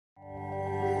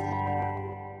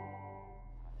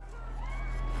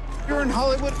You're in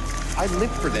Hollywood. I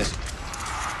live for this.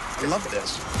 I love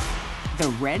this. The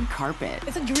red carpet.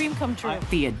 It's a dream come true.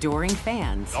 The adoring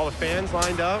fans. All the fans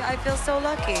lined up. I feel so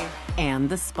lucky. And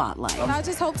the spotlight. I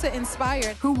just hope to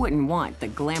inspire. Who wouldn't want the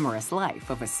glamorous life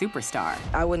of a superstar?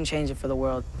 I wouldn't change it for the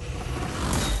world.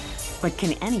 But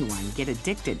can anyone get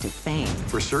addicted to fame?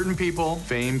 For certain people,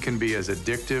 fame can be as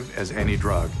addictive as any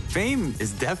drug. Fame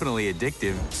is definitely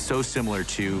addictive, so similar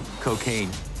to cocaine.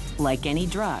 Like any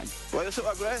drug, Why are you so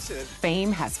aggressive?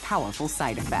 fame has powerful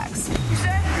side effects.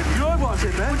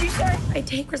 What'd you say? I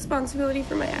take responsibility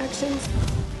for my actions.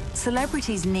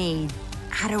 Celebrities need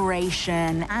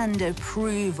adoration and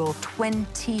approval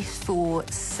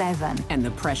 24/7. And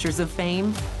the pressures of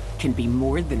fame can be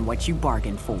more than what you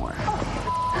bargained for.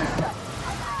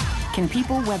 Can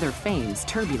people weather fame's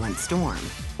turbulent storm?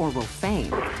 Or will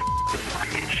fame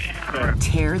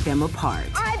tear them apart?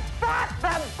 I thought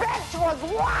the bitch was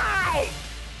white!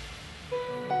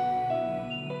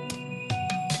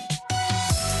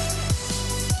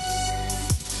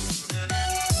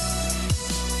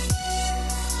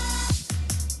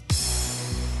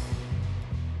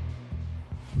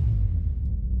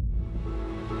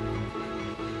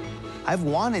 I've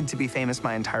wanted to be famous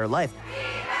my entire life.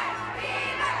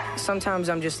 Sometimes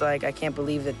I'm just like, I can't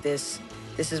believe that this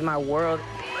is my world.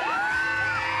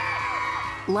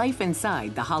 Life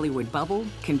inside the Hollywood bubble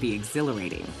can be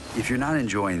exhilarating. If you're not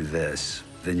enjoying this,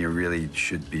 then you really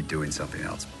should be doing something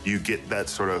else. You get that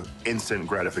sort of instant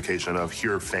gratification of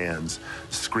hear fans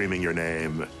screaming your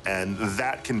name, and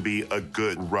that can be a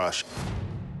good rush.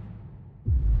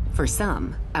 For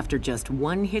some, after just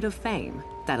one hit of fame,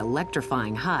 that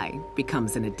electrifying high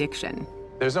becomes an addiction.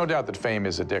 There's no doubt that fame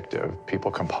is addictive.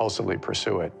 People compulsively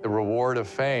pursue it. The reward of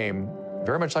fame,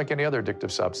 very much like any other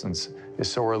addictive substance,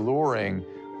 is so alluring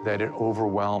that it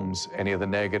overwhelms any of the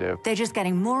negative. They're just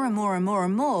getting more and more and more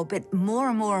and more, but more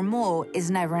and more and more is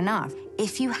never enough.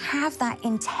 If you have that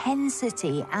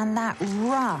intensity and that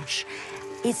rush,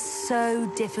 it's so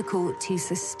difficult to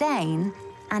sustain,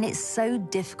 and it's so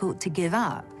difficult to give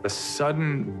up. A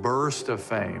sudden burst of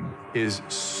fame is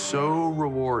so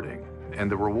rewarding,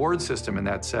 and the reward system in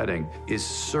that setting is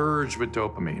surged with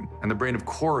dopamine. And the brain, of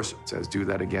course, says, do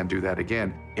that again, do that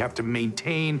again. You have to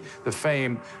maintain the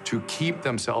fame to keep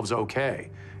themselves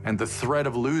okay. And the threat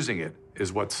of losing it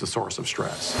is what's the source of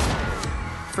stress.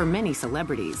 For many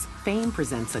celebrities, fame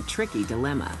presents a tricky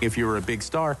dilemma. If you're a big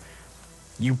star,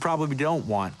 you probably don't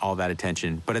want all that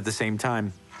attention, but at the same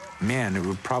time, man, it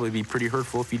would probably be pretty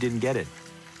hurtful if you didn't get it.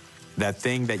 That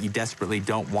thing that you desperately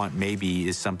don't want maybe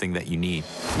is something that you need.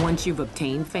 Once you've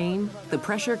obtained fame, the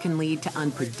pressure can lead to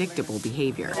unpredictable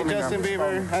behavior. Hey, Justin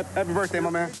Bieber, happy birthday, my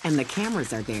man. And the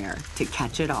cameras are there to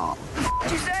catch it all.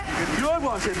 What'd you say? You're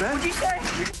watching, man. What'd you say?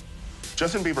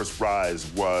 Justin Bieber's rise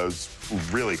was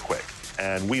really quick.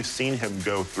 And we've seen him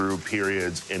go through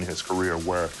periods in his career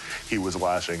where he was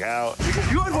lashing out.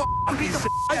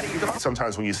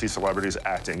 Sometimes when you see celebrities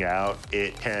acting out,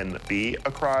 it can be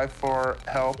a cry for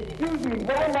help.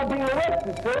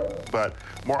 But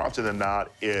more often than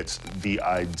not, it's the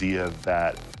idea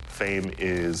that fame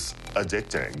is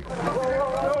addicting.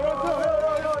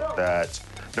 That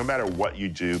no matter what you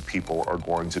do, people are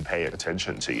going to pay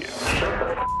attention to you.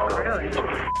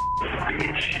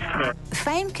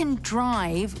 Fame can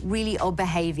drive really odd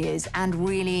behaviors and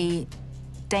really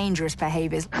dangerous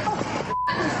behaviors.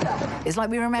 It's like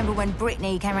we remember when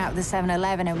Brittany came out of the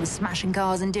 7-Eleven and was smashing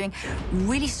cars and doing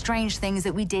really strange things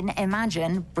that we didn't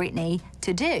imagine Brittany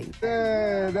to do.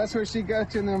 That's where she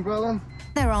got you in the umbrella?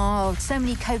 There are so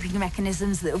many coping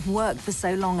mechanisms that have worked for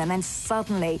so long, and then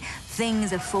suddenly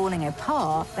things are falling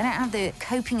apart. They don't have the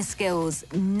coping skills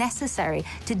necessary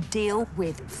to deal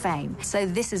with fame. So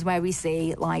this is where we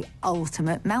see, like,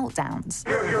 ultimate meltdowns.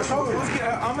 You're assaulting me.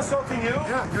 I'm assaulting you?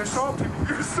 Yeah, you're assaulting me.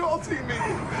 You're assaulting me.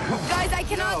 Guys, I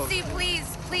cannot see.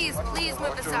 Please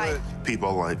move aside.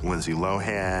 People like Lindsay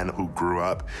Lohan, who grew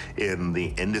up in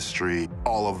the industry,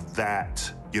 all of that,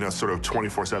 you know, sort of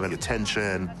 24/7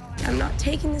 attention. I'm not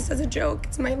taking this as a joke.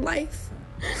 It's my life.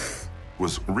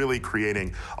 Was really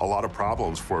creating a lot of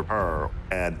problems for her.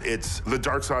 And it's the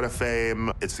dark side of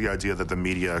fame. It's the idea that the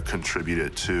media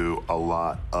contributed to a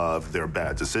lot of their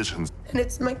bad decisions. And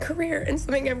it's my career and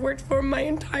something I've worked for my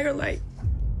entire life.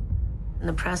 And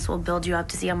the press will build you up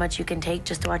to see how much you can take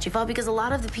just to watch you fall, because a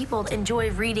lot of the people enjoy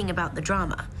reading about the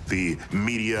drama. The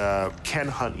media can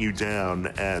hunt you down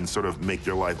and sort of make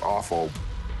your life awful.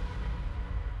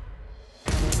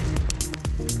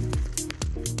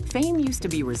 Fame used to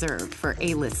be reserved for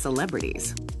A-list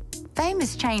celebrities. Fame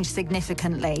has changed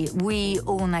significantly. We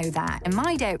all know that. In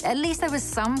my day, at least there was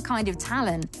some kind of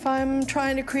talent. If I'm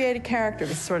trying to create a character,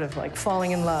 it's sort of like falling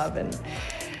in love and,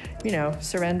 you know,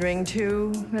 surrendering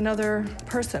to another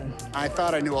person. I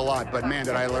thought I knew a lot, but man,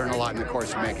 did I learn a lot in the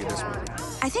course of making this movie.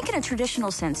 I think in a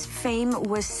traditional sense, fame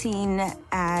was seen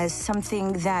as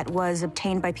something that was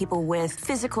obtained by people with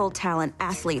physical talent,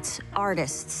 athletes,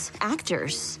 artists,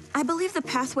 actors. I believe the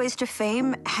pathways to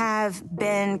fame have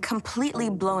been completely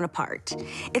blown apart.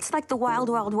 It's like the wild,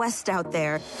 wild west out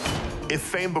there. If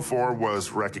fame before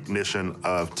was recognition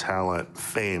of talent,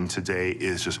 fame today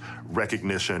is just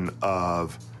recognition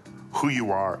of who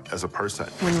you are as a person.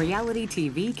 When reality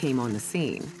TV came on the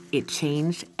scene, it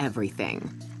changed everything.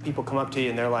 People come up to you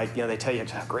and they're like, you know, they tell you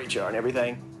how great you are and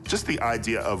everything. Just the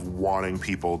idea of wanting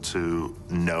people to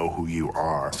know who you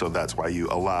are. So that's why you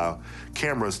allow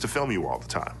cameras to film you all the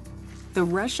time. The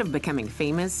rush of becoming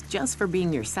famous just for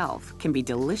being yourself can be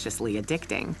deliciously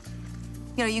addicting.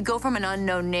 You know, you go from an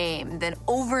unknown name, then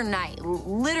overnight,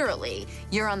 literally,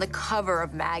 you're on the cover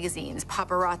of magazines.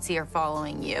 Paparazzi are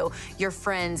following you. Your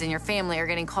friends and your family are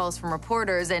getting calls from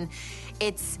reporters, and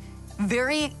it's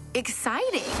very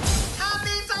exciting. Happy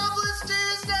Topless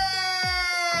Tuesday!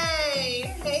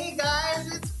 Hey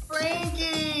guys, it's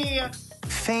Frankie!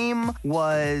 Fame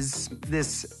was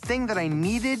this thing that I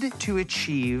needed to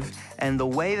achieve, and the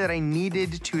way that I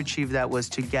needed to achieve that was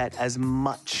to get as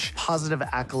much positive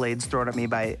accolades thrown at me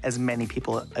by as many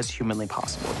people as humanly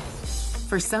possible.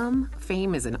 For some,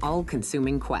 fame is an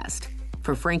all-consuming quest.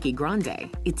 For Frankie Grande,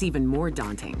 it's even more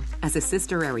daunting, as his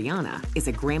sister Ariana is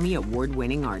a Grammy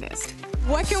Award-winning artist.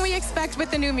 What can we expect with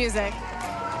the new music?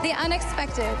 The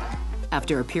unexpected.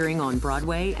 After appearing on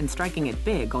Broadway and striking it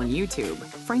big on YouTube,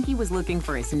 Frankie was looking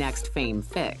for his next fame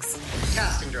fix.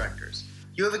 Casting directors,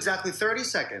 you have exactly 30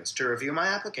 seconds to review my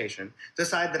application,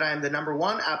 decide that I am the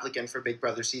 #1 applicant for Big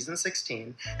Brother Season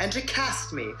 16, and to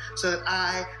cast me so that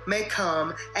I may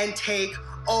come and take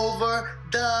over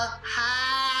the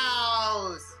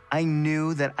house. I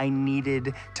knew that I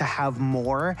needed to have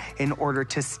more in order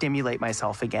to stimulate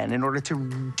myself again, in order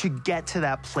to get to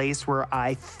that place where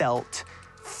I felt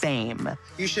fame.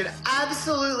 You should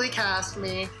absolutely cast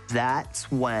me.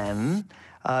 That's when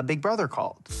Big Brother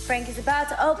called. Frankie's about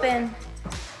to open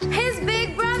his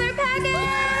Big Brother package!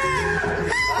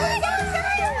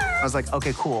 I was like,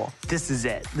 okay, cool. This is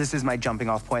it. This is my jumping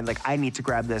off point. Like, I need to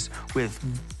grab this with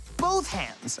both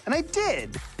hands, and I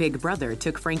did. Big Brother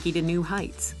took Frankie to new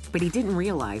heights, but he didn't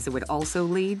realize it would also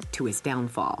lead to his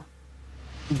downfall.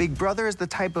 Big Brother is the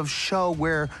type of show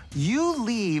where you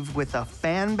leave with a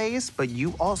fan base, but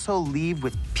you also leave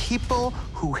with people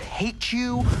who hate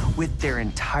you with their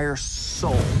entire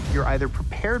soul. You're either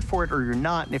prepared for it or you're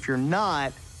not, and if you're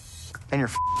not, then you're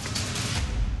f***ed.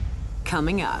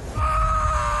 Coming up.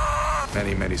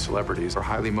 Many, many celebrities are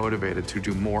highly motivated to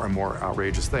do more and more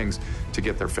outrageous things to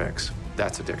get their fix.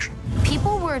 That's addiction.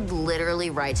 People would literally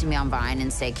write to me on Vine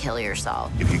and say, kill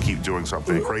yourself. If you keep doing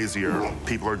something crazier,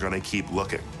 people are going to keep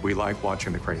looking. We like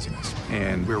watching the craziness,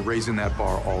 and we're raising that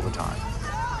bar all the time.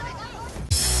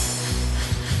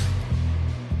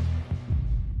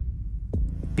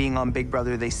 Being on Big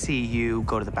Brother, they see you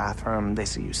go to the bathroom, they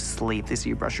see you sleep, they see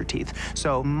you brush your teeth.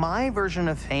 So my version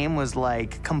of fame was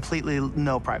like completely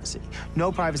no privacy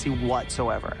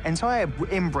whatsoever. And so I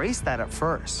embraced that at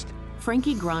first.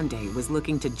 Frankie Grande was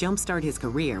looking to jumpstart his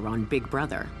career on Big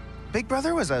Brother. Big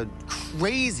Brother was a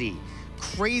crazy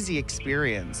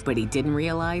experience. But he didn't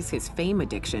realize his fame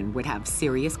addiction would have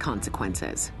serious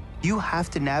consequences. You have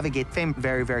to navigate fame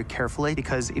very, very carefully,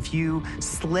 because if you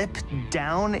slip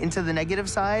down into the negative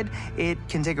side, it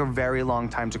can take a very long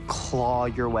time to claw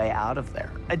your way out of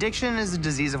there. Addiction is a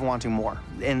disease of wanting more.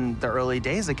 In the early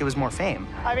days, like, it was more fame.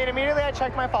 I mean, immediately I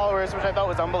checked my followers, which I thought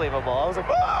was unbelievable. I was like,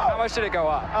 whoa! How much did it go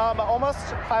up? Almost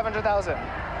 500,000.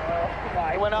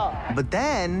 It went up. But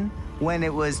then, when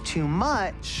it was too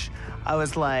much, I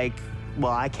was like,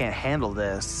 well, I can't handle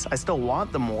this. I still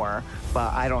want the more,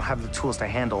 but I don't have the tools to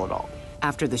handle it all.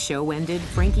 After the show ended,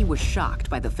 Frankie was shocked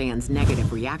by the fans'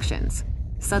 negative reactions.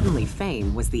 Suddenly,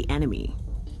 fame was the enemy.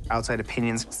 Outside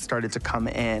opinions started to come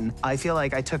in. I feel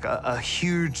like I took a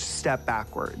huge step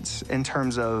backwards in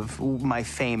terms of my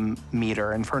fame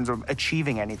meter, in terms of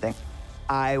achieving anything.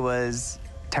 I was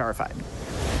terrified.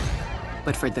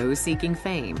 But for those seeking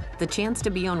fame, the chance to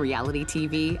be on reality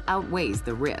TV outweighs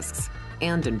the risks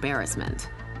and embarrassment.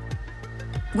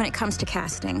 When it comes to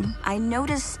casting, I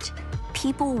noticed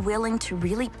people willing to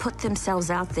really put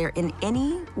themselves out there in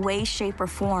any way, shape, or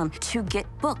form to get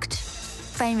booked.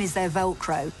 Fame is their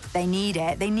Velcro. They need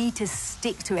it. They need to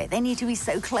stick to it. They need to be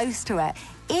so close to it.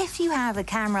 If you have a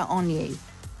camera on you,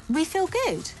 we feel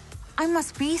good. I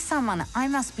must be someone. I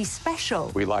must be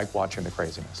special. We like watching the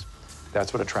craziness.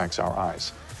 That's what attracts our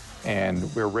eyes. And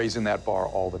we're raising that bar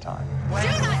all the time. Do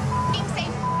not say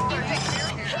your picture.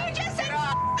 Who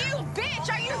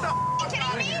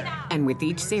And with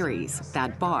each series,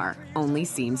 that bar only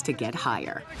seems to get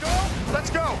higher. Let's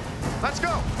go! Let's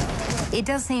go! It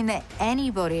does seem that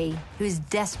anybody who's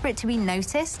desperate to be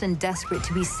noticed and desperate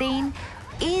to be seen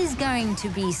is going to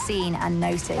be seen and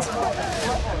noticed.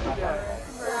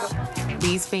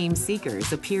 These fame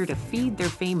seekers appear to feed their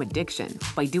fame addiction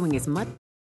by doing as much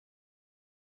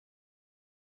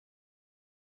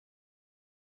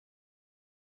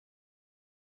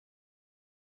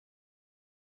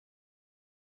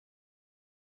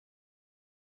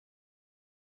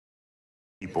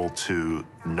people to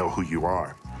know who you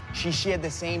are. She shared the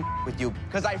same with you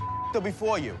because I her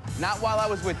before you, not while I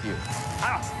was with you.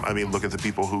 I mean, look at the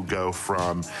people who go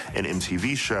from an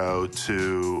MTV show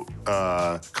to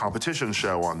a competition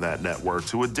show on that network,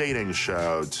 to a dating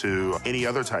show, to any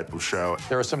other type of show.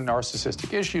 There are some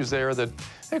narcissistic issues there that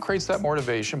it creates that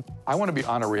motivation. I want to be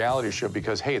on a reality show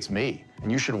because, hey, it's me.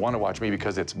 And you should want to watch me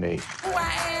because it's me. Who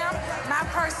I am, my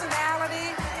personality,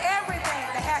 everything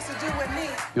that has to do with me.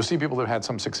 You'll see people that had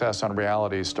some success on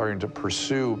reality starting to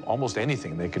pursue almost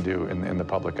anything they could do in the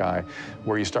public eye,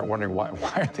 where you start wondering, why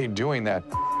are they doing that?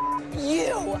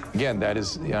 You! Again, that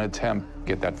is an attempt to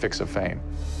get that fix of fame.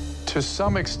 To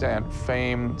some extent,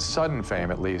 fame, sudden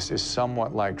fame at least, is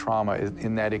somewhat like trauma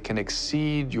in that it can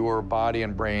exceed your body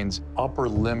and brain's upper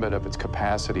limit of its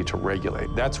capacity to regulate.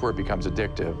 That's where it becomes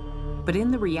addictive. But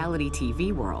in the reality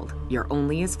TV world, you're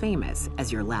only as famous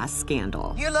as your last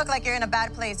scandal. You look like you're in a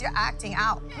bad place. You're acting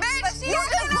out. Bitch, you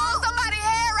just pulled somebody's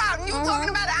hair out and you talking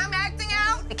about I'm acting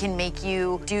out? It can make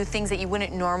you do things that you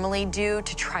wouldn't normally do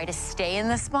to try to stay in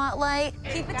the spotlight.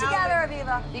 Keep it together,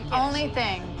 Aviva. The only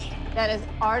thing that is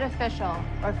artificial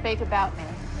or fake about me.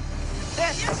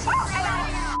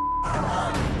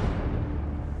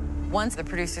 Once the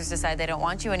producers decide they don't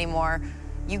want you anymore,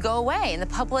 you go away. And the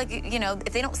public, you know,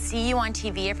 if they don't see you on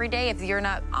TV every day, if you're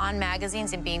not on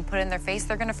magazines and being put in their face,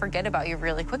 they're gonna forget about you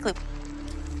really quickly.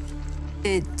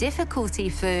 The difficulty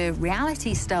for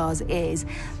reality stars is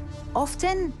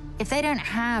often, if they don't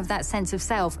have that sense of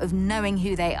self, of knowing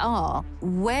who they are,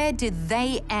 where do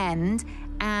they end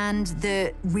and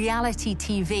the reality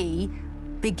TV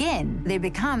begin? They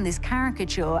become this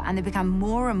caricature and they become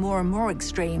more and more and more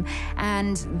extreme,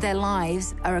 and their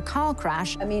lives are a car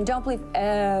crash. I mean, don't believe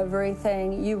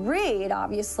everything you read,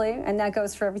 obviously, and that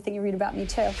goes for everything you read about me,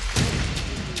 too.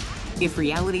 If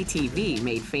reality TV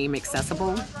made fame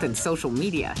accessible, then social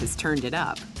media has turned it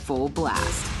up full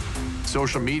blast.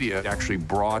 Social media actually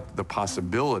brought the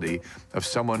possibility of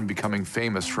someone becoming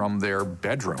famous from their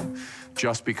bedroom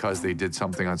just because they did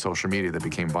something on social media that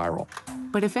became viral.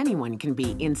 But if anyone can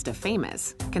be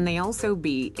insta-famous, can they also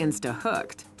be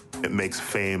insta-hooked? It makes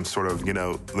fame sort of, you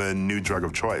know, the new drug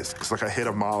of choice. It's like a hit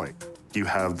of Molly. You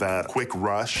have that quick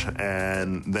rush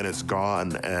and then it's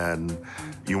gone and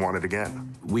you want it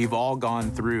again. We've all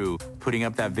gone through putting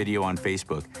up that video on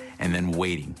Facebook and then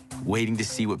waiting to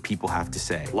see what people have to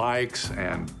say. Likes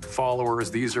and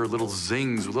followers, these are little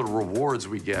zings, little rewards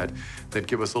we get that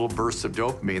give us little bursts of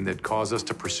dopamine that cause us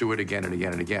to pursue it again and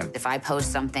again and again. If I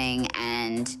post something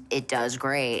and it does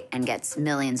great and gets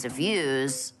millions of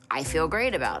views, I feel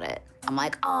great about it. I'm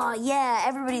like, oh yeah,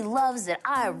 everybody loves it,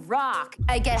 I rock.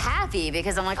 I get happy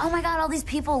because I'm like, oh my God, all these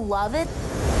people love it.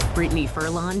 Brittany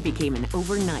Furlan became an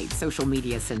overnight social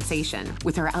media sensation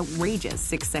with her outrageous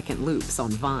 6-second loops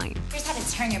on Vine. Here's how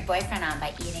to turn your boyfriend on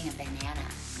by eating a banana.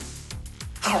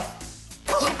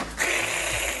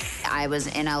 I was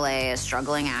in LA, a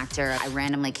struggling actor. I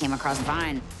randomly came across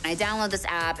Vine. I downloaded this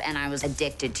app and I was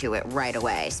addicted to it right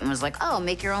away. And was like, oh,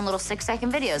 make your own little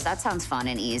 6-second videos. That sounds fun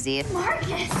and easy.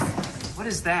 Marcus! What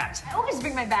is that? I always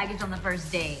bring my baggage on the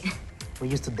first date. We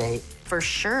used to date. For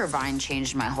sure, Vine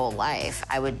changed my whole life.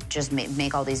 I would just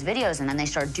make all these videos and then they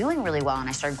started doing really well and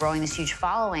I started growing this huge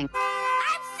following.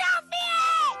 I'm so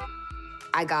big!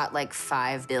 I got like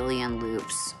 5 billion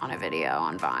loops on a video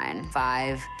on Vine.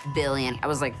 5 billion. I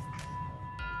was like,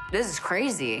 this is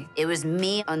crazy. It was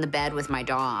me on the bed with my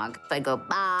dog. I'd go,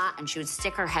 bah, and she would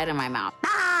stick her head in my mouth.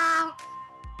 Bah!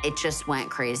 It just went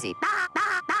crazy. Bah,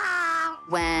 bah, bah.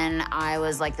 When I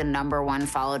was like the #1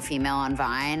 followed female on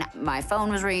Vine, my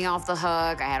phone was ringing off the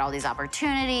hook. I had all these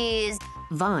opportunities.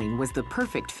 Vine was the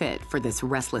perfect fit for this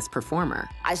restless performer.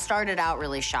 I started out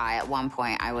really shy. At one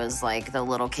point, I was like the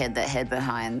little kid that hid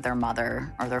behind their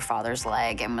mother or their father's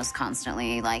leg and was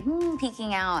constantly like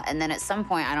peeking out. And then at some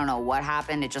point, I don't know what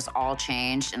happened, it just all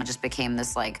changed and I just became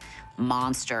this like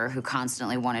monster who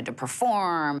constantly wanted to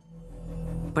perform.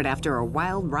 But after a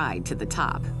wild ride to the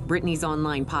top, Brittany's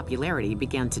online popularity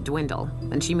began to dwindle,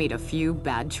 and she made a few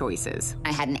bad choices.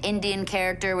 I had an Indian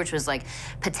character, which was like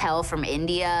Patel from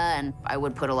India, and I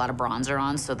would put a lot of bronzer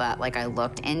on so that like I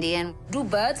looked Indian. Do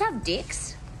birds have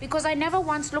dicks? because I never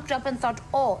once looked up and thought,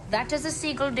 oh, that is a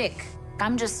seagull dick.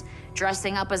 I'm just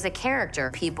dressing up as a character.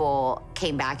 People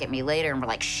came back at me later and were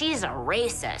like, she's a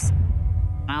racist.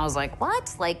 And I was like,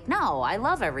 what? Like, no, I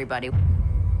love everybody.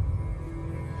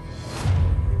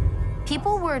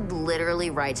 People would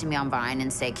literally write to me on Vine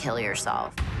and say, kill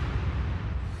yourself.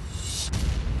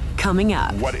 Coming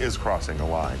up. What is crossing a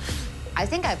line? I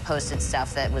think I posted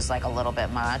stuff that was like a little bit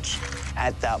much.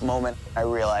 At that moment, I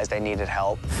realized I needed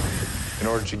help. In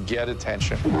order to get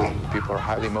attention, people are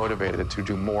highly motivated to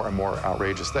do more and more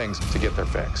outrageous things to get their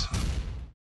fix.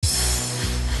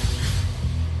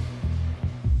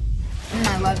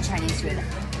 I love Chinese food.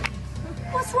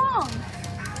 What's wrong?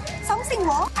 Something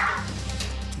wrong?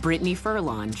 Brittany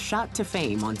Furlan shot to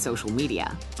fame on social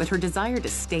media, but her desire to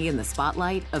stay in the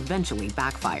spotlight eventually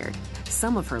backfired.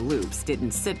 Some of her loops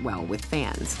didn't sit well with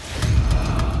fans.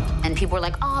 And people were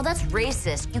like, oh, that's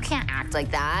racist. You can't act like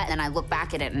that. And I look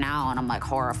back at it now and I'm like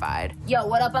horrified. Yo,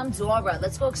 what up? I'm Dora.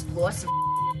 Let's go explore some.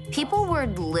 People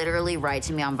would literally write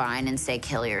to me on Vine and say,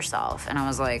 kill yourself. And I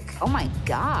was like, oh my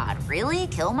God, really?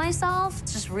 Kill myself?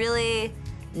 It's just really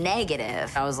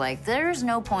negative. I was like, there's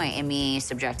no point in me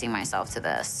subjecting myself to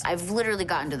this. I've literally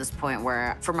gotten to this point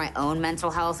where for my own mental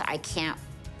health, I can't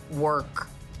work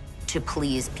to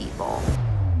please people.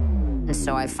 And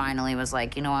so I finally was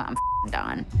like, you know what, I'm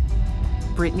done.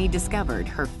 Brittany discovered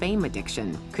her fame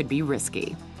addiction could be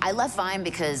risky. I left Vine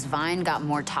because Vine got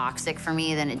more toxic for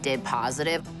me than it did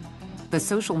positive. The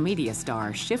social media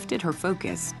star shifted her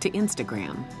focus to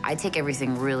Instagram. I take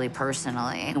everything really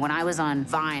personally. When I was on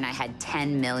Vine, I had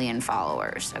 10 million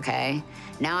followers, okay?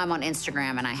 Now I'm on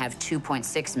Instagram and I have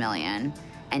 2.6 million.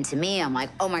 And to me, I'm like,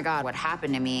 oh my God, what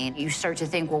happened to me? You start to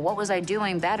think, well, what was I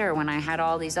doing better when I had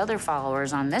all these other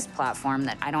followers on this platform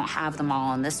that I don't have them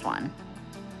all on this one?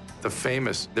 The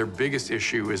famous, their biggest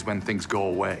issue is when things go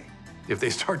away. If they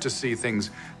start to see things,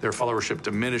 their followership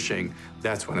diminishing,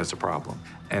 that's when it's a problem.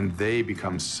 And they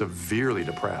become severely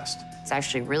depressed. It's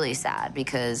actually really sad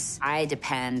because I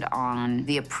depend on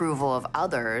the approval of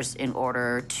others in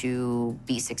order to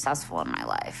be successful in my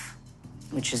life,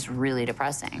 which is really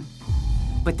depressing.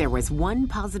 But there was one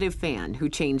positive fan who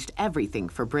changed everything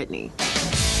for Brittany.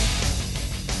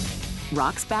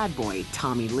 Rock's bad boy,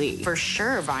 Tommy Lee. For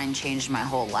sure, Vine changed my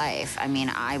whole life. I mean,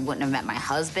 I wouldn't have met my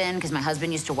husband because my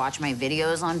husband used to watch my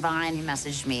videos on Vine. He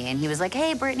messaged me and he was like,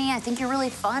 hey, Brittany, I think you're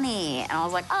really funny. And I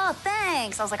was like, oh,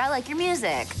 thanks. I was like, I like your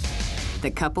music.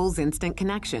 The couple's instant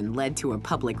connection led to a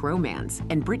public romance,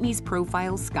 and Brittany's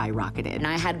profile skyrocketed. And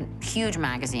I had huge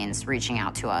magazines reaching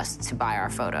out to us to buy our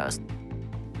photos.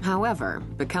 However,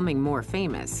 becoming more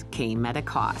famous came at a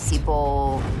cost.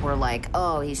 People were like,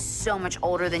 oh, he's so much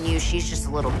older than you. She's just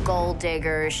a little gold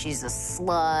digger. She's a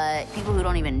slut. People who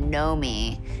don't even know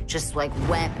me just like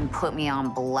went and put me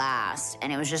on blast.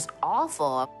 And it was just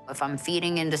awful. If I'm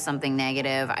feeding into something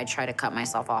negative, I try to cut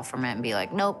myself off from it and be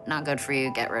like, nope, not good for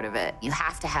you. Get rid of it. You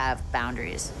have to have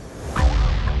boundaries.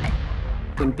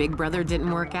 When Big Brother didn't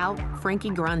work out,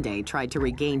 Frankie Grande tried to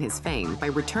regain his fame by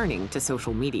returning to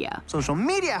social media. Social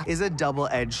media is a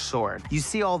double-edged sword. You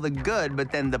see all the good,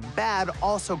 but then the bad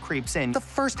also creeps in. The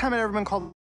first time I'd ever been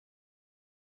called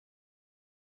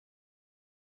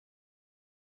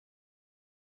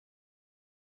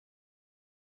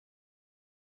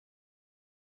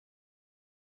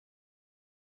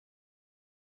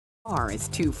is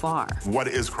too far. What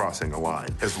is crossing a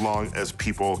line? As long as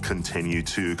people continue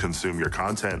to consume your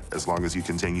content, as long as you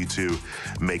continue to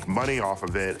make money off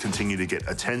of it, continue to get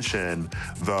attention,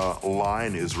 the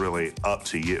line is really up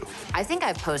to you. I think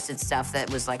I've posted stuff that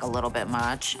was like a little bit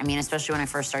much. I mean, especially when I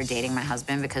first started dating my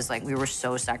husband because like we were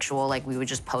so sexual, like we would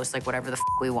just post like whatever the f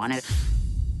we wanted.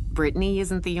 Brittany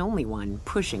isn't the only one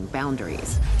pushing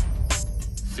boundaries.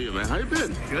 See you, man. How you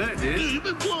been? Good, dude. You've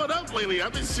been blowing up lately.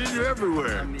 I've been seeing you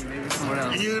everywhere. I mean, maybe someone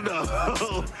else. You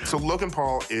know. So Logan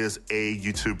Paul is a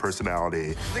YouTube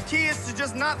personality. The key is to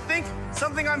just not think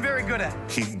something I'm very good at.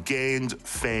 He gained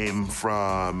fame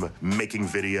from making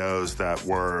videos that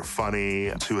were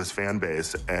funny to his fan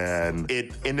base, and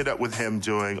it ended up with him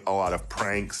doing a lot of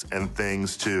pranks and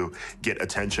things to get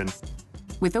attention.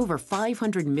 With over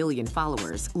 500 million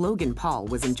followers, Logan Paul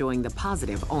was enjoying the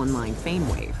positive online fame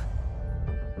wave.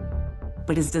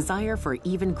 But his desire for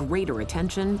even greater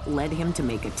attention led him to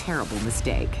make a terrible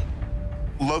mistake.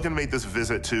 Logan made this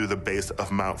visit to the base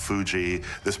of Mount Fuji,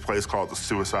 this place called the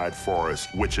Suicide Forest,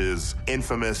 which is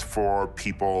infamous for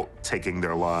people taking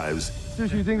their lives.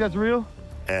 Seriously, you think that's real?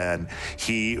 And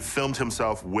he filmed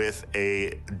himself with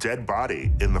a dead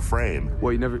body in the frame.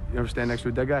 Well, you never stand next to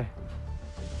a dead guy?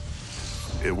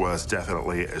 It was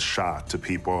definitely a shock to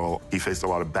people. He faced a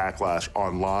lot of backlash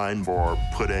online for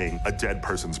putting a dead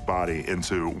person's body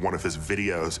into one of his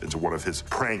videos, into one of his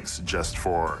pranks, just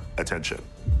for attention.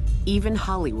 Even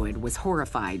Hollywood was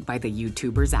horrified by the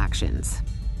YouTuber's actions.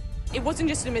 It wasn't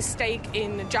just a mistake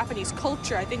in Japanese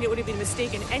culture. I think it would have been a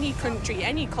mistake in any country,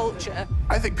 any culture.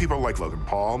 I think people like Logan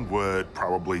Paul would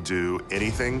probably do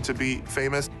anything to be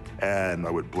famous, and I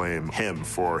would blame him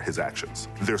for his actions.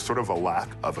 There's sort of a lack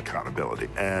of accountability,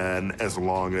 and as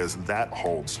long as that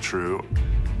holds true,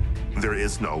 there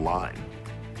is no line.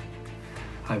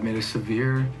 I've made a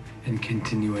severe and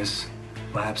continuous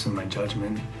lapse in my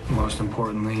judgment. Most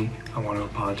importantly, I want to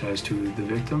apologize to the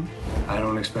victim. I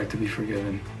don't expect to be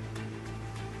forgiven.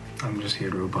 I'm just here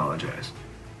to apologize.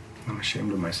 I'm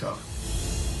ashamed of myself.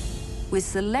 With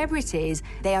celebrities,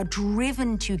 they are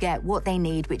driven to get what they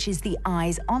need, which is the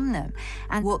eyes on them.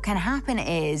 And what can happen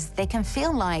is they can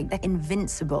feel like they're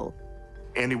invincible.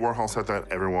 Andy Warhol said that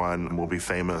everyone will be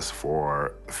famous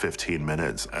for 15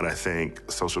 minutes, and I think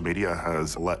social media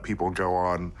has let people go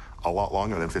on a lot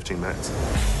longer than 15 minutes.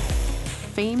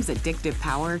 Fame's addictive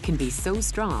power can be so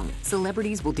strong,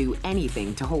 celebrities will do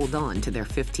anything to hold on to their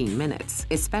 15 minutes,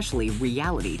 especially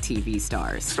reality TV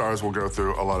stars. Stars will go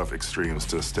through a lot of extremes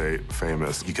to stay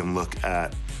famous. You can look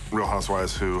at Real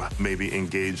Housewives who maybe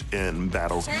engage in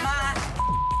battles.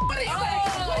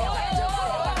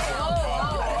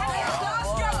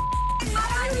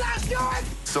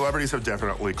 Celebrities have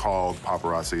definitely called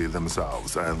paparazzi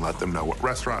themselves and let them know what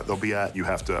restaurant they'll be at. You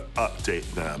have to update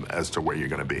them as to where you're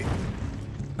going to be.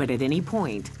 But at any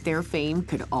point, their fame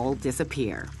could all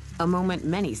disappear, a moment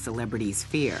many celebrities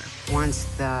fear. Once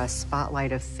the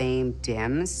spotlight of fame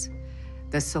dims,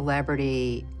 the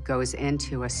celebrity goes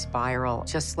into a spiral,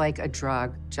 just like a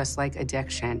drug, just like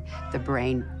addiction. The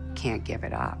brain can't give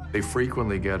it up. They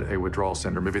frequently get a withdrawal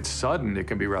syndrome. If it's sudden, it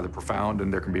can be rather profound,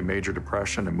 and there can be major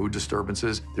depression and mood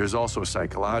disturbances. There's also a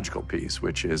psychological piece,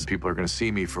 which is people are going to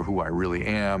see me for who I really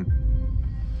am.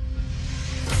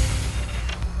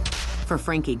 For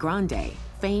Frankie Grande,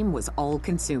 fame was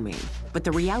all-consuming, but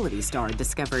the reality star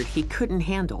discovered he couldn't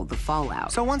handle the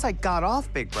fallout. So once I got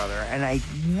off Big Brother and I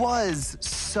was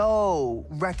so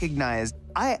recognized,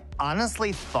 I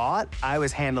honestly thought I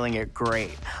was handling it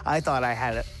great. I thought I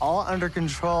had it all under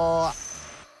control.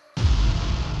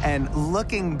 And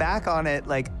looking back on it,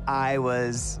 like, I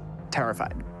was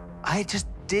terrified. I just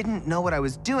didn't know what I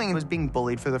was doing. I was being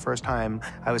bullied for the first time.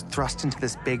 I was thrust into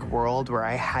this big world where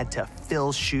I had to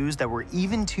fill shoes that were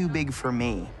even too big for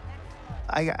me.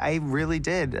 I really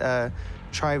did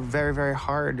try very, very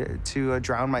hard to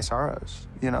drown my sorrows,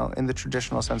 you know, in the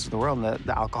traditional sense of the world, in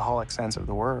the alcoholic sense of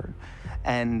the word.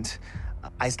 And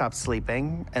I stopped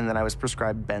sleeping, and then I was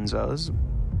prescribed benzos.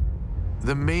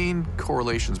 The main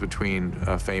correlations between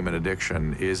fame and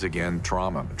addiction is, again,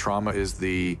 trauma. Trauma is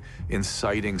the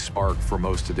inciting spark for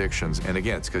most addictions. And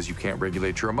again, it's because you can't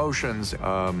regulate your emotions.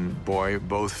 Boy,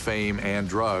 both fame and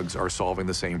drugs are solving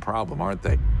the same problem, aren't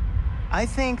they? I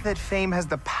think that fame has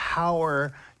the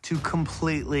power to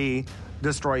completely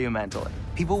destroy you mentally.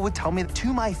 People would tell me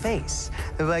to my face,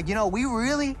 they're like, you know, we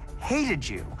really hated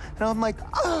you. And I'm like,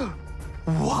 oh.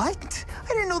 What? I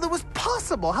didn't know that was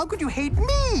possible. How could you hate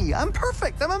me? I'm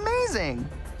perfect. I'm amazing.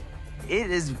 It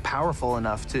is powerful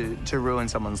enough to ruin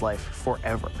someone's life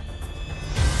forever.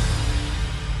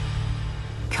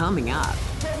 Coming up.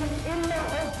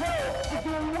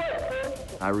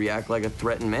 I react like a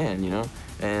threatened man, you know?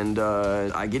 And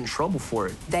I get in trouble for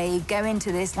it. They go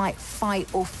into this like fight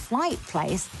or flight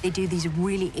place. They do these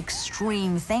really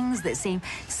extreme things that seem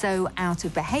so out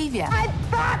of behavior. I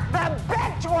thought the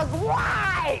bitch was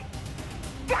white!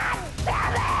 God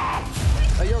damn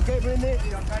it! Are you okay, Brittany?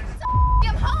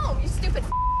 I'm home, you stupid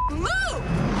move!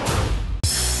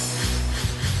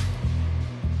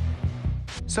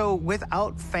 So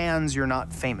without fans, you're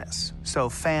not famous. So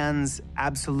fans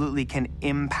absolutely can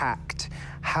impact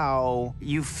how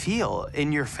you feel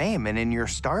in your fame and in your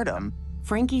stardom.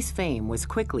 Frankie's fame was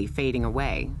quickly fading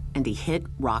away, and he hit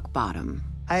rock bottom.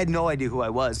 I had no idea who I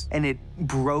was, and it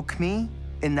broke me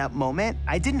in that moment.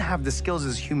 I didn't have the skills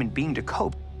as a human being to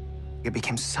cope. I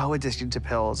became so addicted to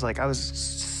pills. Like, I was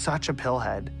such a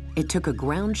pillhead. It took a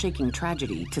ground-shaking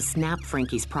tragedy to snap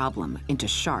Frankie's problem into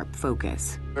sharp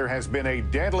focus. There has been a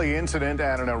deadly incident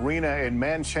at an arena in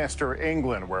Manchester,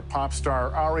 England, where pop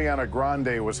star Ariana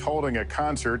Grande was holding a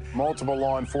concert. Multiple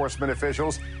law enforcement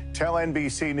officials tell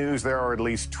NBC News there are at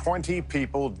least 20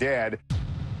 people dead.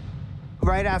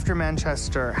 Right after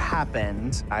Manchester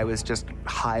happened, I was just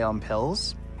high on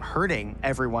pills, hurting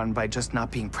everyone by just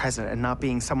not being present and not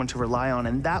being someone to rely on.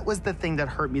 And that was the thing that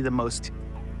hurt me the most.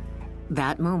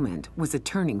 That moment was a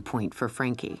turning point for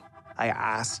Frankie. I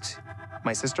asked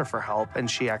my sister for help, and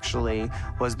she actually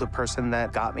was the person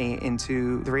that got me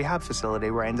into the rehab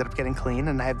facility where I ended up getting clean,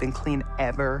 and I have been clean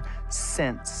ever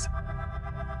since.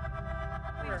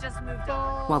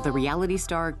 While the reality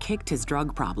star kicked his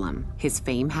drug problem, his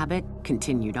fame habit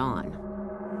continued on.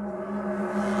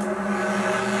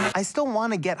 I still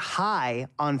want to get high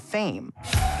on fame.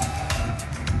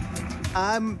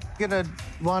 I'm gonna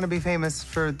want to be famous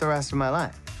for the rest of my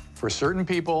life. For certain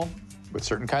people with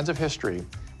certain kinds of history,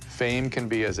 fame can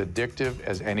be as addictive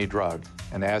as any drug.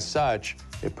 And as such,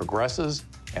 it progresses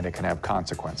and it can have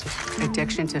consequences.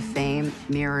 Addiction to fame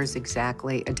mirrors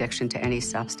exactly addiction to any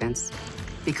substance,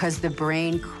 because the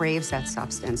brain craves that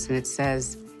substance and it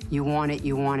says, you want it,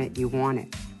 you want it, you want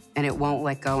it. And it won't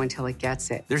let go until it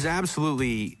gets it. There's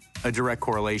absolutely a direct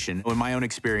correlation. In my own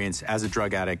experience as a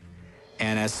drug addict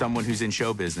and as someone who's in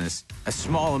show business, a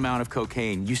small amount of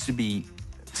cocaine used to be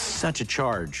such a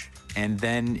charge, and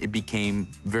then it became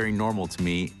very normal to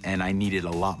me, and I needed a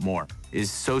lot more.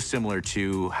 It's so similar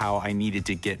to how I needed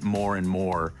to get more and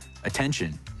more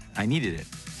attention. I needed it.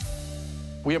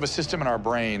 We have a system in our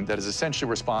brain that is essentially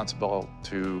responsible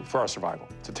for our survival,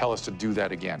 to tell us to do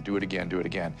that again, do it again, do it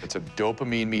again. It's a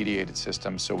dopamine-mediated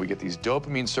system, so we get these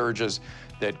dopamine surges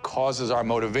that causes our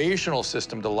motivational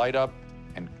system to light up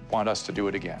and want us to do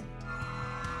it again.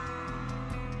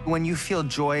 When you feel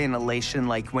joy and elation,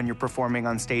 like when you're performing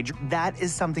on stage, that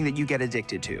is something that you get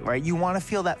addicted to, right? You want to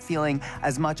feel that feeling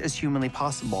as much as humanly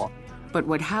possible. But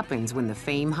what happens when the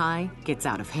fame high gets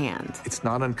out of hand? It's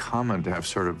not uncommon to have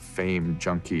sort of fame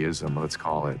junkiism, let's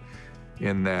call it,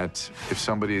 in that if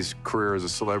somebody's career as a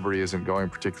celebrity isn't going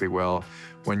particularly well,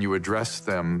 when you address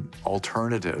them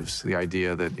alternatives, the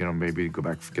idea that, you know, maybe go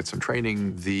back, get some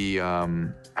training, the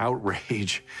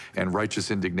outrage and righteous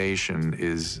indignation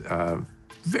is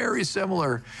very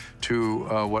similar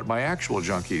to what my actual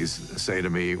junkies say to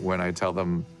me when I tell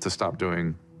them to stop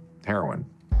doing heroin.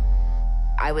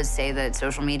 I would say that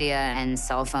social media and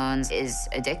cell phones is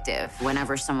addictive.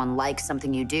 Whenever someone likes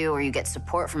something you do or you get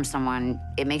support from someone,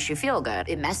 it makes you feel good.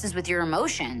 It messes with your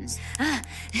emotions.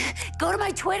 Go to my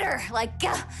Twitter,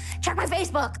 check my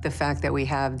Facebook. The fact that we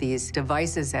have these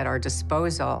devices at our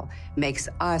disposal makes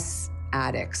us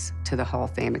addicts to the whole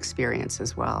fame experience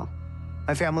as well.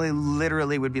 My family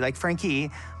literally would be like, Frankie,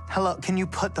 hello, can you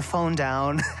put the phone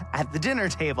down at the dinner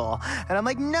table? And I'm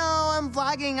like, no, I'm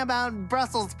vlogging about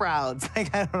Brussels sprouts.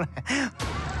 Like, I don't know.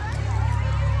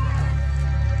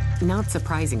 Not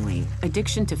surprisingly,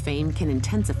 addiction to fame can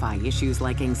intensify issues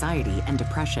like anxiety and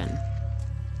depression.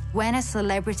 When a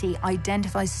celebrity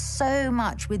identifies so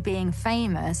much with being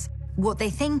famous, what they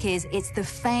think is it's the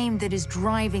fame that is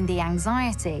driving the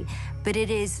anxiety, but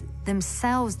it is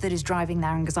themselves that is driving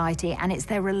their anxiety, and it's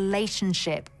their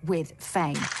relationship with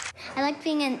fame. I like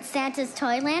being in Santa's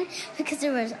Toyland because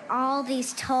there was all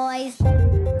these toys.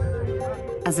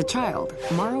 As a child,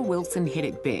 Mara Wilson hit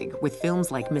it big with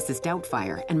films like Mrs.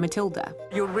 Doubtfire and Matilda.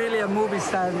 You're really a movie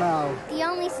star now. The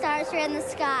only stars are in the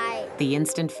sky. The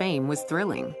instant fame was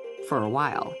thrilling for a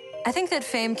while. I think that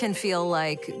fame can feel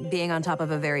like being on top of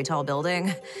a very tall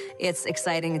building. It's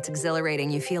exciting, it's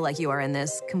exhilarating. You feel like you are in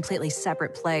this completely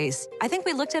separate place. I think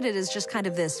we looked at it as just kind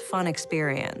of this fun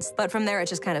experience. But from there, it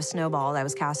just kind of snowballed. I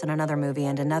was cast in another movie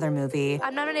and another movie.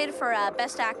 I'm nominated for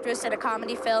Best Actress in a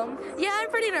Comedy Film. Yeah,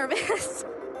 I'm pretty nervous.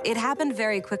 It happened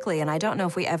very quickly, and I don't know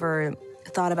if we ever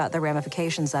thought about the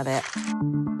ramifications of it.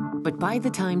 But by the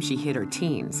time she hit her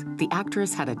teens, the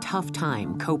actress had a tough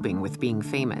time coping with being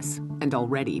famous and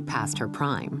already past her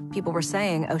prime. People were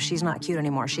saying, oh, she's not cute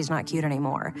anymore, she's not cute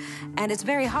anymore. And it's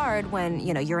very hard when,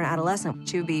 you know, you're an adolescent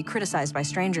to be criticized by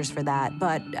strangers for that,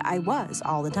 but I was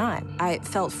all the time. I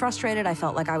felt frustrated, I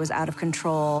felt like I was out of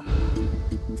control.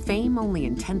 Fame only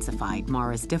intensified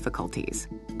Mara's difficulties.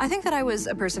 I think that I was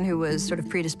a person who was sort of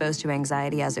predisposed to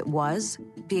anxiety as it was.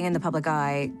 Being in the public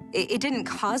eye, it didn't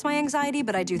cause my anxiety,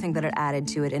 but I do think that it added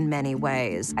to it in many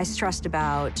ways. I stressed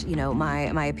about, you know,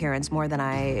 my appearance more than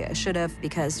I should have,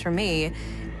 because for me,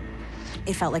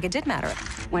 it felt like it did matter.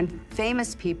 When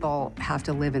famous people have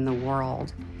to live in the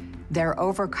world, they're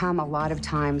overcome a lot of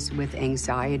times with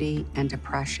anxiety and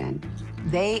depression.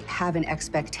 They have an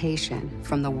expectation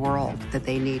from the world that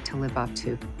they need to live up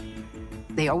to.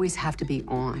 They always have to be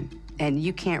on, and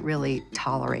you can't really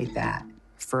tolerate that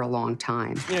for a long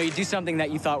time. You know, you do something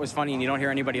that you thought was funny and you don't hear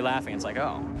anybody laughing. It's like,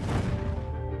 oh.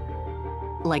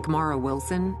 Like Mara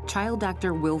Wilson, child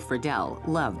actor Will Friedle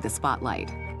loved the spotlight.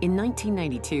 In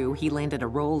 1992, he landed a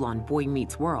role on Boy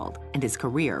Meets World, and his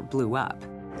career blew up.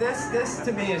 This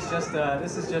to me is just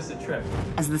a trip.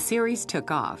 As the series took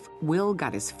off, Will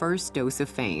got his first dose of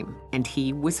fame, and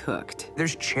he was hooked.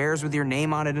 There's chairs with your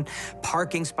name on it and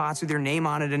parking spots with your name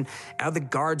on it and the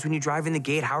guards when you drive in the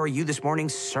gate, how are you this morning,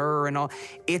 sir, and all.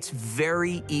 It's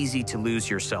very easy to lose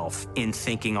yourself in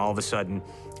thinking all of a sudden,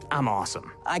 I'm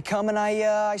awesome. I come and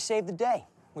I save the day,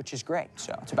 which is great,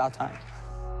 so it's about time.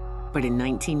 But in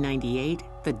 1998,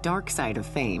 the dark side of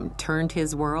fame turned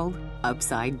his world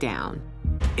upside down.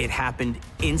 It happened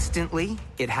instantly.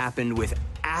 It happened with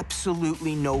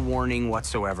absolutely no warning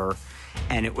whatsoever,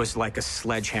 and it was like a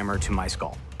sledgehammer to my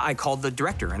skull. I called the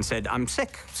director and said, I'm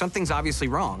sick. Something's obviously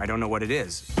wrong. I don't know what it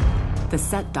is. The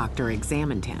set doctor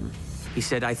examined him. He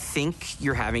said, I think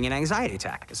you're having an anxiety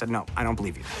attack. I said, no, I don't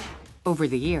believe you. Over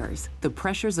the years, the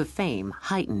pressures of fame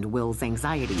heightened Will's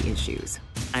anxiety issues.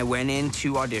 I went in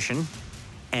to audition,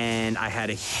 and I had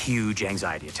a huge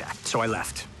anxiety attack. So I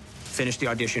left, finished the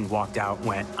audition, walked out,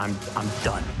 went, I'm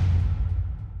done.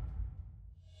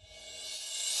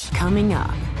 Coming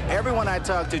up. Everyone I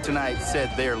talked to tonight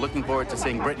said they're looking forward to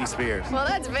seeing Britney Spears. Well,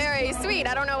 that's very sweet.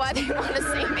 I don't know why they want to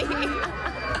see me.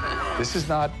 This is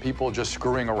not people just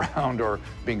screwing around or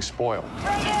being spoiled.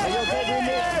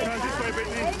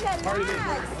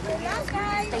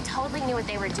 They totally knew what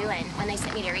they were doing when they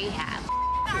sent me to rehab.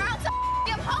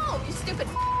 I'm home, you stupid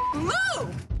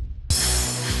move!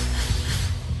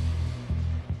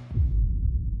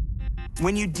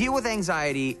 When you deal with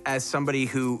anxiety as somebody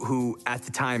who at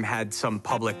the time had some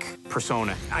public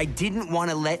persona, I didn't want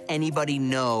to let anybody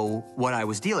know what I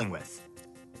was dealing with.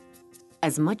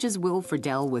 As much as Will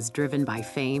Friedle was driven by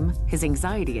fame, his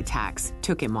anxiety attacks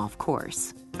took him off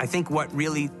course. I think what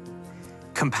really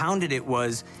compounded it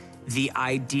was the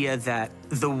idea that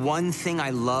the one thing I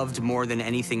loved more than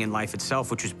anything in life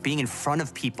itself, which was being in front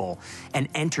of people and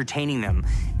entertaining them,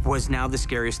 was now the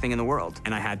scariest thing in the world.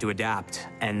 And I had to adapt.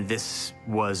 And this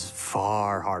was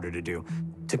far harder to do.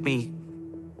 It took me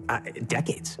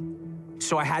decades.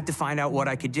 So I had to find out what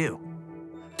I could do.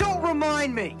 Don't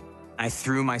remind me! I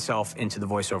threw myself into the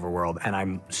voiceover world, and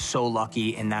I'm so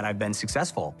lucky in that I've been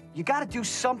successful. You gotta do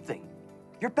something.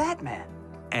 You're Batman.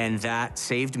 And that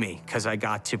saved me, because I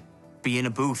got to be in a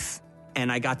booth,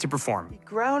 and I got to perform. You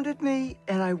grounded me,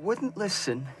 and I wouldn't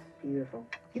listen. Beautiful.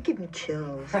 You give me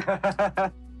chills.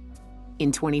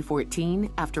 In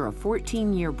 2014, after a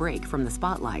 14-year break from the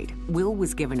spotlight, Will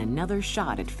was given another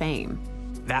shot at fame.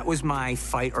 That was my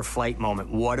fight or flight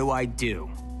moment. What do I do?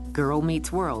 Girl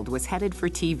Meets World was headed for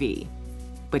TV,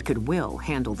 but could Will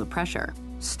handle the pressure?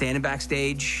 Standing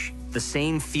backstage, the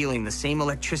same feeling, the same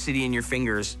electricity in your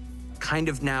fingers, kind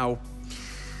of now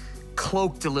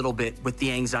cloaked a little bit with the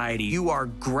anxiety. You are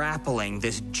grappling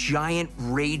this giant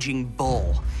raging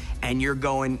bull, and you're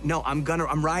going, no, I'm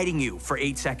riding you for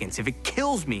 8 seconds. If it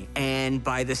kills me. And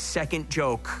by the second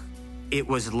joke, it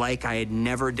was like I had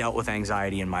never dealt with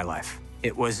anxiety in my life.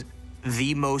 It was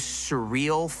the most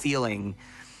surreal feeling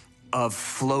of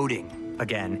floating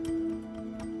again.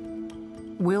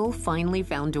 Will finally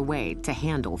found a way to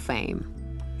handle fame.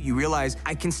 You realize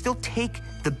I can still take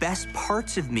the best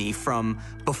parts of me from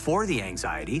before the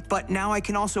anxiety, but now I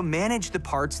can also manage the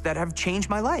parts that have changed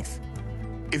my life.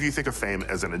 If you think of fame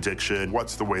as an addiction,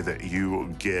 what's the way that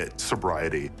you get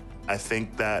sobriety? I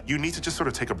think that you need to just sort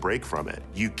of take a break from it.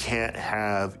 You can't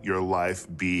have your life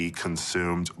be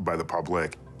consumed by the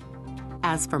public.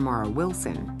 As for Mara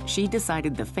Wilson, she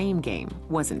decided the fame game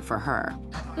wasn't for her.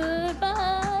 Goodbye.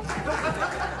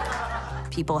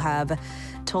 People have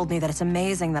told me that it's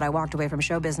amazing that I walked away from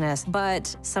show business,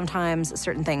 but sometimes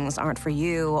certain things aren't for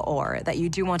you, or that you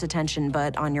do want attention,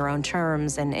 but on your own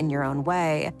terms and in your own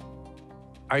way.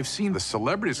 I've seen the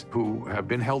celebrities who have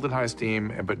been held in high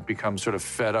esteem but become sort of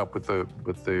fed up with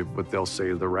what they'll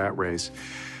say the rat race,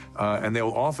 and they'll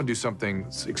often do something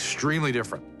extremely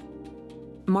different.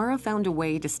 Mara found a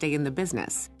way to stay in the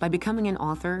business by becoming an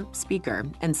author, speaker,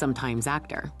 and sometimes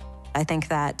actor. I think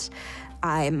that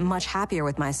I'm much happier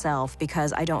with myself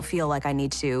because I don't feel like I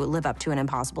need to live up to an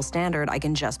impossible standard. I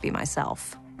can just be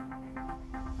myself.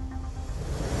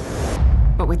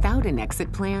 But without an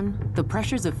exit plan, the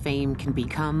pressures of fame can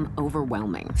become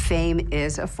overwhelming. Fame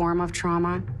is a form of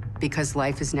trauma because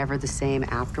life is never the same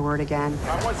afterward again.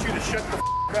 I want you to shut the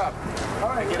up. All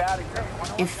right, get out of here.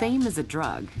 If fame is a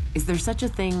drug, is there such a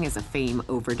thing as a fame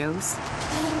overdose?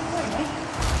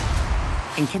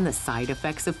 And can the side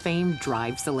effects of fame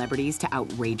drive celebrities to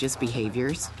outrageous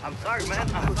behaviors? I'm sorry, man.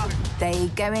 They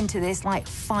go into this like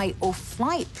fight or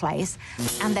flight place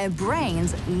and their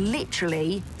brains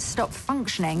literally stop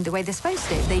functioning the way they're supposed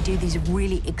to. They do these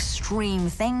really extreme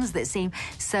things that seem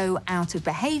so out of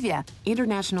behavior.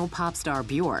 International pop star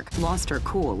Bjork lost her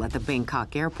cool at the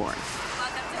Bangkok airport.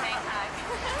 Welcome to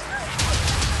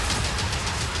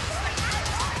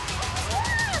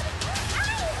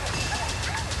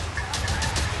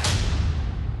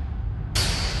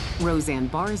Roseanne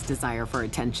Barr's desire for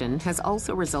attention has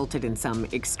also resulted in some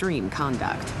extreme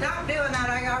conduct. Stop doing that,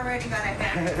 I already got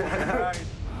it.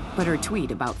 But her tweet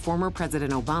about former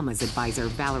President Obama's advisor,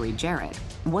 Valerie Jarrett,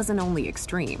 wasn't only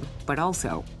extreme, but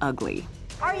also ugly.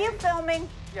 Are you filming?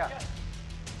 Yeah.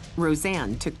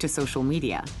 Roseanne took to social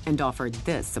media and offered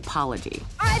this apology.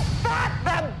 I thought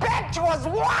the bitch was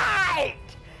white!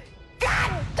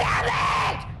 God damn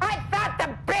it! I thought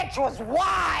the bitch was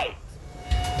white!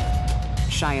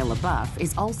 Shia LaBeouf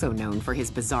is also known for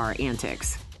his bizarre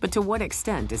antics. But to what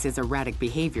extent is his erratic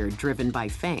behavior driven by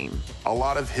fame? A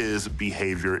lot of his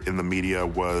behavior in the media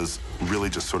was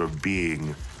really just sort of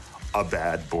being a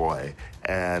bad boy.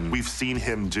 And we've seen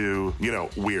him do,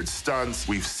 weird stunts.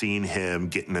 We've seen him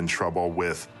getting in trouble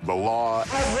with the law.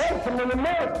 I read from an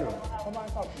American.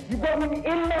 You got me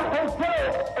in my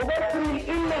hotel, arrested me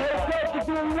in the hotel for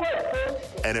doing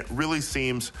what? And it really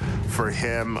seems for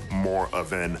him more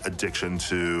of an addiction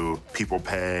to people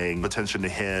paying attention to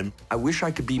him. I wish I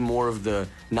could be more of the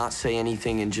not say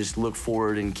anything and just look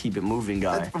forward and keep it moving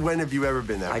guy. When have you ever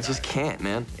been that guy? I just can't,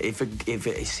 man.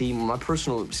 See, my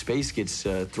personal space gets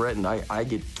threatened, I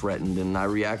get threatened and I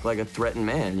react like a threatened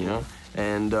man,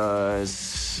 And I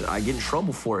get in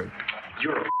trouble for it.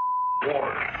 You're a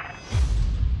whore.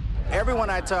 Everyone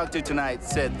I talked to tonight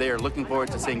said they're looking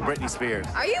forward to seeing Britney Spears.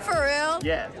 Are you for real?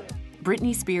 Yeah.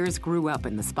 Britney Spears grew up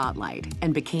in the spotlight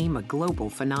and became a global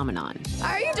phenomenon.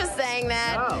 Are you just saying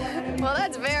that? No. Well,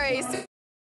 that's very...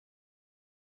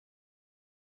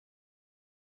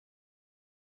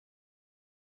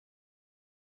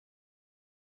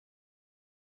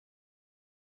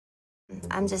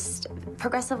 I'm just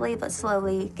progressively but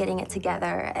slowly getting it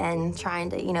together and trying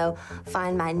to,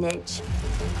 find my niche.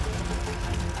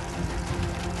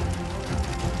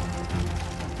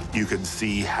 You could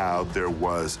see how there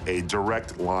was a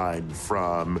direct line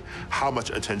from how much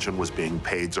attention was being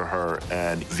paid to her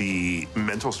and the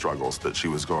mental struggles that she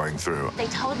was going through. They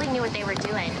totally knew what they were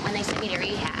doing when they sent me to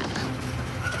rehab.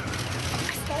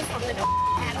 I stole something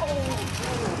at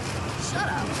home. Shut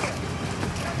up.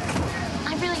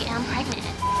 I really am pregnant.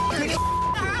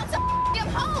 Get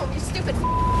home, you stupid.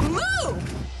 Move!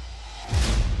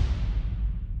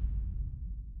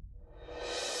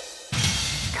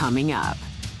 Coming up.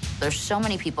 There's so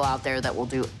many people out there that will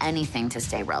do anything to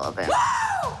stay relevant. It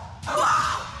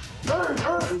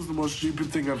was the most stupid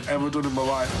thing I've ever done in my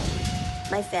life.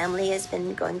 My family has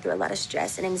been going through a lot of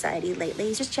stress and anxiety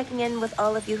lately. Just checking in with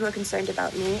all of you who are concerned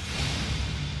about me.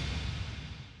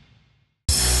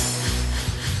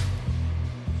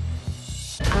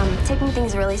 Taking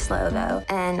things really slow, though,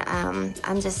 and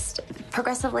I'm just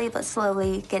progressively but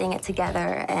slowly getting it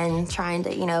together and trying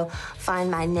to,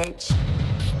 find my niche.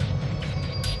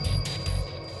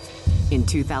 In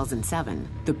 2007,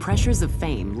 the pressures of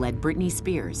fame led Britney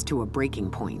Spears to a breaking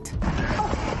point.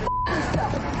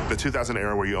 The 2000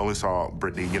 era where you only saw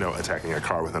Britney, attacking a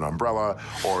car with an umbrella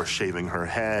or shaving her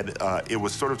head, it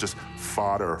was sort of just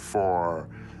fodder for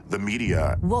the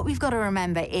media. What we've got to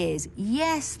remember is,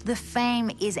 yes, the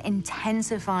fame is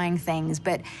intensifying things,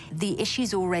 but the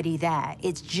issue's already there.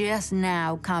 It's just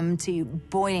now come to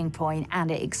boiling point and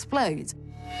it explodes.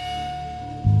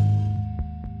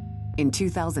 In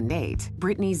 2008,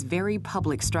 Britney's very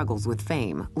public struggles with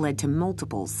fame led to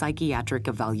multiple psychiatric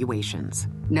evaluations.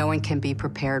 No one can be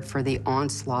prepared for the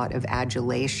onslaught of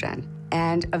adulation.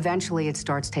 And eventually it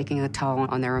starts taking a toll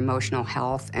on their emotional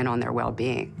health and on their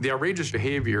well-being. The outrageous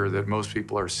behavior that most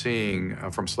people are seeing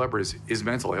from celebrities is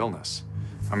mental illness.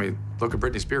 I mean, look at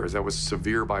Britney Spears. That was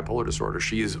severe bipolar disorder.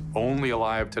 She is only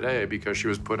alive today because she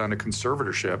was put on a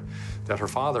conservatorship that her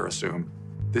father assumed.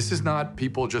 This is not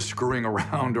people just screwing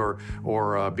around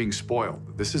or being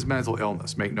spoiled. This is mental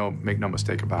illness. Make no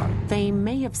mistake about it. Fame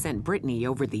may have sent Britney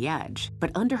over the edge,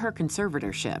 but under her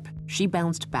conservatorship, she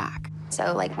bounced back.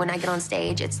 So, when I get on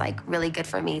stage, it's, really good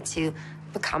for me to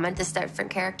become a different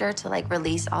character, to,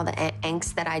 release all the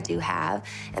angst that I do have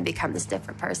and become this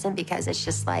different person, because it's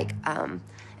just,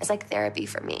 it's like therapy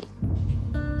for me.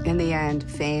 In the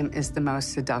end, fame is the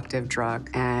most seductive drug,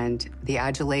 and the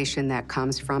adulation that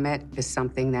comes from it is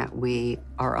something that we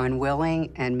are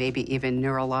unwilling and maybe even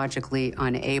neurologically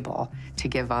unable to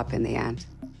give up in the end.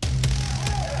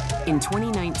 In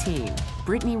 2019,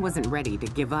 Britney wasn't ready to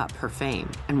give up her fame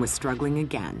and was struggling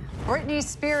again. Britney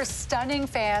Spears stunning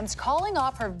fans calling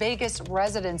off her Vegas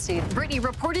residency. Britney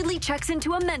reportedly checks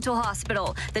into a mental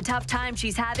hospital, the tough time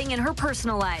she's having in her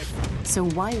personal life. So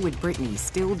why would Britney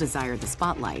still desire the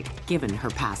spotlight, given her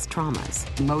past traumas?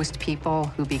 Most people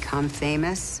who become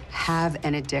famous have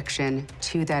an addiction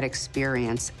to that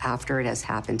experience after it has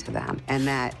happened to them, and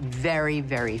that very,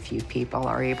 very few people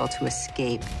are able to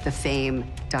escape the fame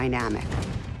dynamic.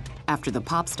 After the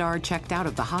pop star checked out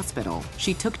of the hospital,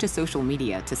 she took to social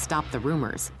media to stop the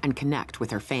rumors and connect with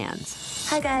her fans.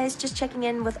 Hi guys, just checking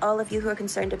in with all of you who are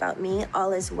concerned about me.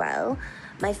 All is well.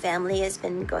 My family has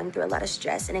been going through a lot of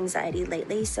stress and anxiety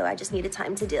lately, so I just needed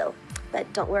time to deal.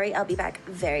 But don't worry, I'll be back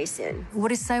very soon.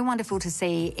 What is so wonderful to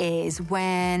see is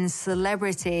when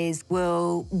celebrities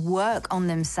will work on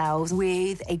themselves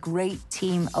with a great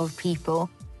team of people,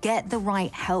 get the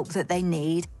right help that they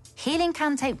need. Healing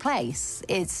can take place.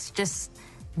 It's just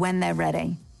when they're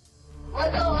ready.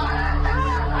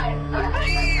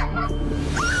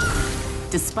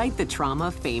 Despite the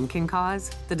trauma fame can cause,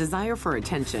 the desire for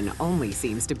attention only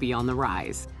seems to be on the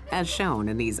rise, as shown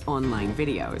in these online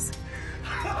videos.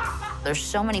 There's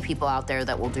so many people out there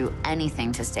that will do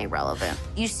anything to stay relevant.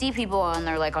 You see people on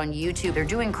there, like on YouTube, they're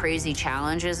doing crazy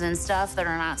challenges and stuff that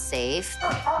are not safe.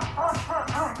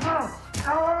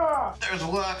 There's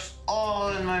wax all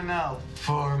in my mouth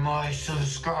for my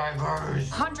subscribers.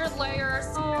 100 layers.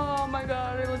 Oh my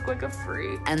God, I look like a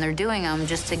freak. And they're doing them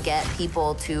just to get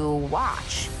people to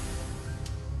watch.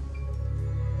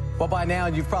 Well, by now,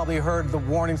 you've probably heard the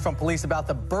warnings from police about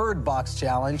the Bird Box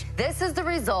Challenge. This is the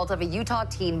result of a Utah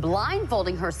teen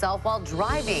blindfolding herself while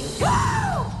driving.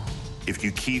 If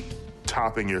you keep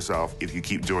topping yourself, if you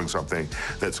keep doing something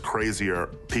that's crazier,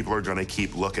 people are going to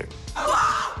keep looking.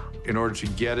 In order to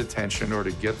get attention, in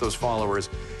order to get those followers,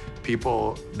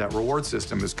 that reward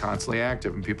system is constantly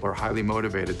active, and people are highly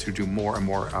motivated to do more and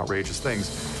more outrageous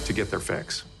things to get their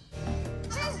fix.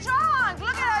 She's drunk! Look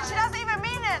at her, she doesn't even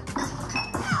mean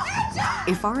it!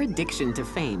 If our addiction to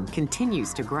fame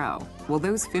continues to grow, will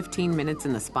those 15 minutes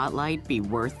in the spotlight be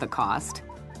worth the cost?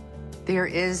 There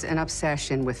is an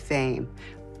obsession with fame,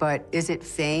 but is it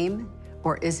fame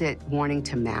or is it wanting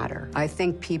to matter? I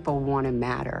think people want to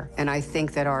matter, and I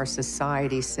think that our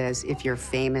society says if you're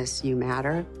famous, you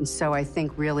matter. And so I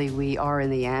think really we are,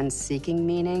 in the end, seeking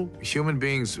meaning. Human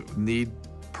beings need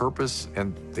purpose,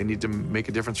 and they need to make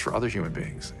a difference for other human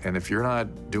beings. And if you're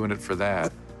not doing it for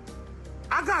that,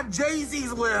 I got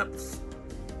Jay-Z's lips.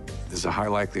 there's a high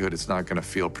likelihood it's not going to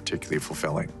feel particularly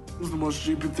fulfilling. It was the most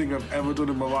stupid thing I've ever done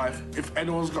in my life. If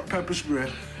anyone's got pepper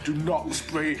spray, do not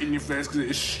spray it in your face because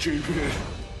it is stupid.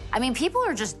 I mean, people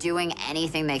are just doing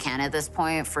anything they can at this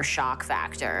point for shock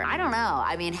factor. I don't know.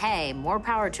 I mean, hey, more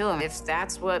power to them. If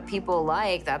that's what people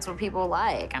like, that's what people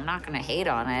like. I'm not gonna hate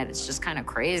on it. It's just kind of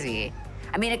crazy.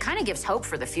 I mean, it kind of gives hope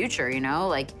for the future, you know?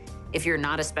 Like, if you're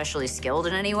not especially skilled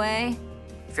in any way,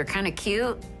 if you're kind of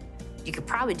cute, you could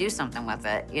probably do something with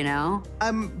it, you know?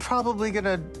 I'm probably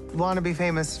gonna want to be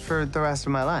famous for the rest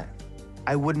of my life.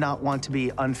 I would not want to be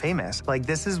unfamous. Like,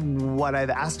 this is what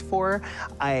I've asked for.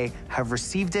 I have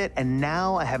received it, and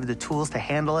now I have the tools to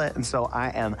handle it, and so I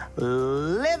am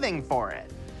living for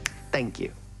it. Thank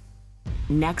you.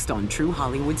 Next on True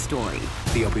Hollywood Story.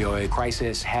 The opioid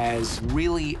crisis has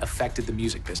really affected the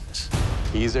music business.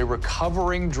 He's a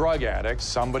recovering drug addict.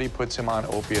 Somebody puts him on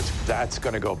opiates, that's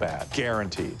going to go bad,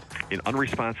 guaranteed. An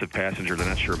unresponsive passenger, they're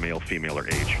not sure male, female, or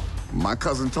age. My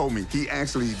cousin told me he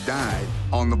actually died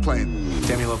on the plane.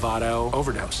 Demi Lovato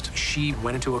overdosed. She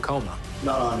went into a coma.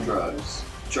 Not on drugs.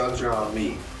 Drugs are on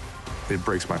me. It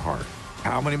breaks my heart.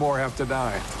 How many more have to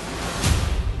die?